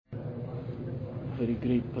very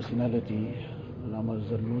great personality, Allama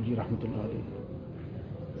Zarnuji Rahmatullah alayhi.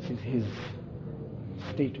 This is his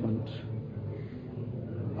statement.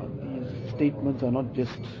 These statements are not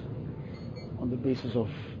just on the basis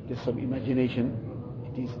of just some imagination,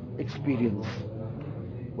 it is experience.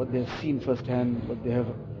 What they have seen firsthand, what they have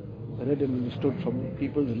read and understood from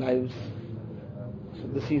people's lives. So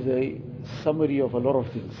this is a summary of a lot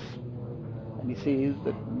of things. And he says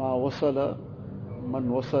that ma wasala man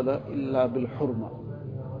wasala illa bil hurma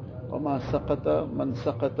wa ma saqata man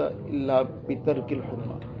saqata illa bi tarkil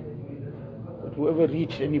hurma. But whoever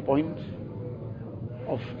reached any point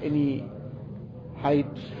of any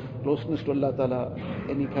height, closeness to Allah Ta'ala,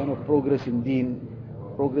 any kind of progress in deen,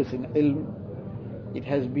 progress in ilm, it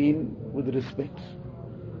has been with respect.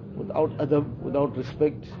 Without adab, without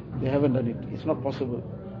respect, they haven't done it. It's not possible.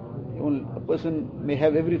 Even a person may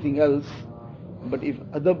have everything else, but if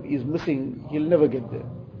adab is missing, he'll never get there.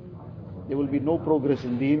 There will be no progress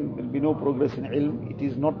in deen, there will be no progress in ilm. It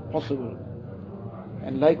is not possible.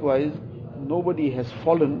 And likewise, nobody has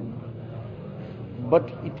fallen, but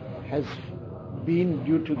it has been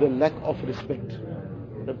due to the lack of respect.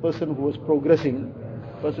 The person who was progressing,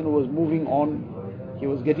 the person who was moving on, he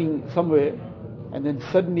was getting somewhere, and then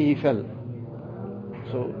suddenly he fell.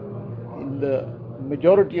 So in the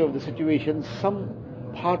majority of the situations, some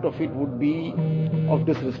part of it would be of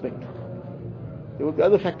disrespect. There would be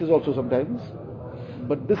other factors also sometimes,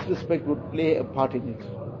 but disrespect would play a part in it.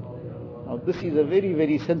 Now this is a very,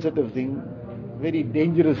 very sensitive thing, very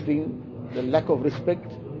dangerous thing. The lack of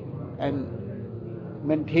respect, and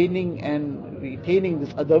maintaining and retaining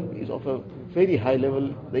this adab is of a very high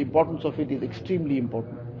level. The importance of it is extremely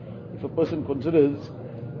important. If a person considers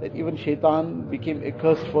that even shaitan became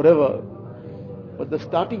accursed forever, but the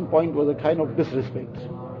starting point was a kind of disrespect,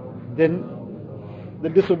 then the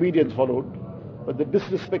disobedience followed, but the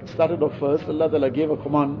disrespect started off first. Allah Ta'ala gave a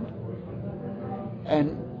command,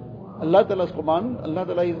 and Allah Ta'ala's command, Allah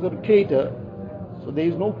Ta'ala is the creator, so there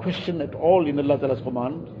is no question at all in Allah Ta'ala's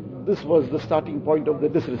command. This was the starting point of the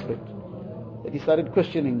disrespect, that he started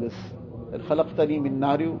questioning this, that khalaqtani min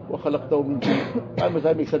nari wa khalaqtahu min tin. Why must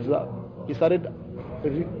I make sajda? He started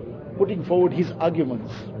putting forward his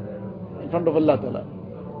arguments in front of Allah Ta'ala.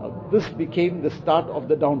 Now, this became the start of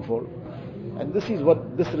the downfall, and this is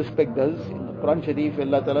what disrespect does. In the Quran Sharif,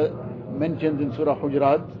 Allah Ta'ala mentions in Surah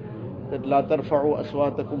Hujurat that لا ترفعوا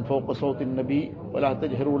أصواتكم فوق صوت النبي ولا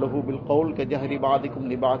تجهروا له بالقول كجهر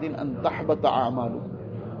بعضكم لبعض أن تحبط أعمالكم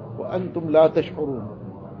وأنتم لا تشعرون.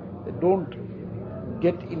 Don't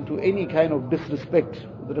get into any kind of disrespect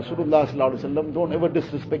with Rasulullah Sallallahu Alaihi Wasallam. Don't ever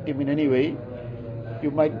disrespect him in any way.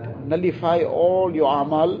 You might nullify all your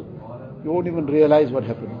amal, you won't even realize what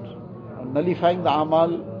happened. Nullifying the amal,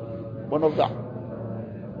 one of the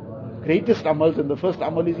greatest amals, and the first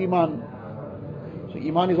amal is iman. So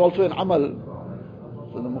iman is also an amal.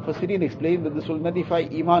 So the Mufassirin explain that this will nullify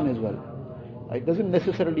iman as well. It doesn't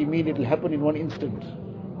necessarily mean it will happen in one instant,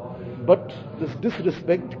 but this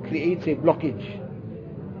disrespect creates a blockage.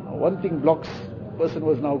 One thing blocks, person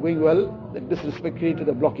was now going well, that disrespect created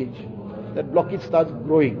a blockage. That blockage starts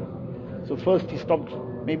growing. So first he stopped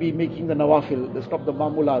maybe making the nawafil, they stopped the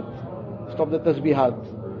mamulat, stopped the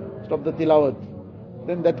tasbihat, stopped the tilawat.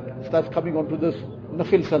 Then that starts coming onto this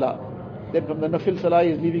nafil salah. Then from the nafil salah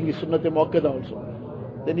he is leaving his sunnat muakkada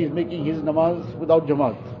also. Then he is making his namaz without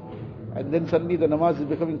jamaat. And then suddenly the namaz is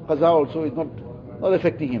becoming qaza also, is not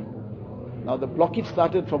affecting him. Now the blockage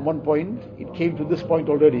started from one point, it came to this point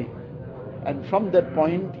already. And from that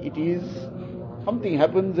point it is, something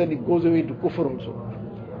happens and it goes away to kufr also.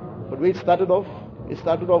 But where it started off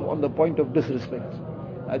on the point of disrespect.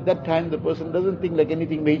 At that time the person doesn't think like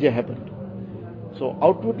anything major happened. So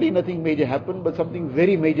outwardly nothing major happened, but something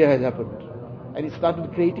very major has happened. And it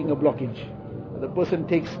started creating a blockage. The person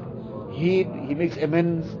takes heed, he makes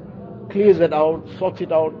amends, clears that out, sorts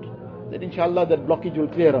it out, then inshallah that blockage will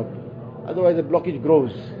clear up. Otherwise the blockage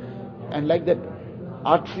grows. And like that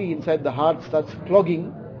artery inside the heart starts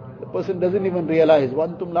clogging, the person doesn't even realize,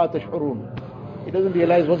 وَأَنْتُمْ لَا تَشْعُرُونَ. He doesn't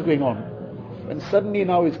realize what's going on. When suddenly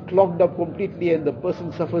now it's clogged up completely and the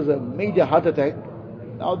person suffers a major heart attack,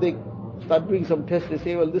 now they start doing some tests, they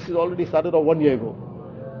say, well, this is already started off 1 year ago.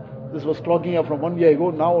 This was clogging up from 1 year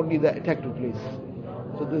ago, now only the attack took place.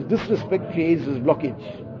 So this disrespect creates this blockage.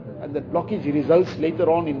 And that blockage results later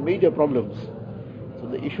on in major problems. So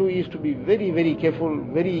the issue is to be very, very careful,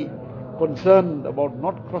 very concerned about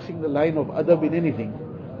not crossing the line of adab in anything.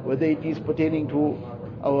 Whether it is pertaining to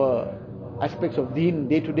our aspects of deen,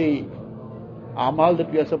 day-to-day amal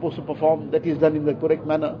that we are supposed to perform, that is done in the correct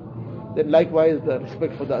manner. Then likewise the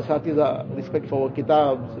respect for the asatiza, respect for our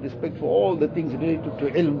kitabs, respect for all the things related to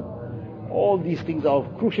ilm. All these things are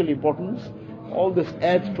of crucial importance. All this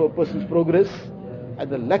adds to a person's progress, and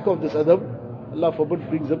the lack of this adab, Allah forbid,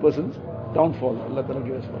 brings a person's downfall. Allah Ta'ala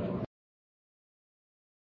give us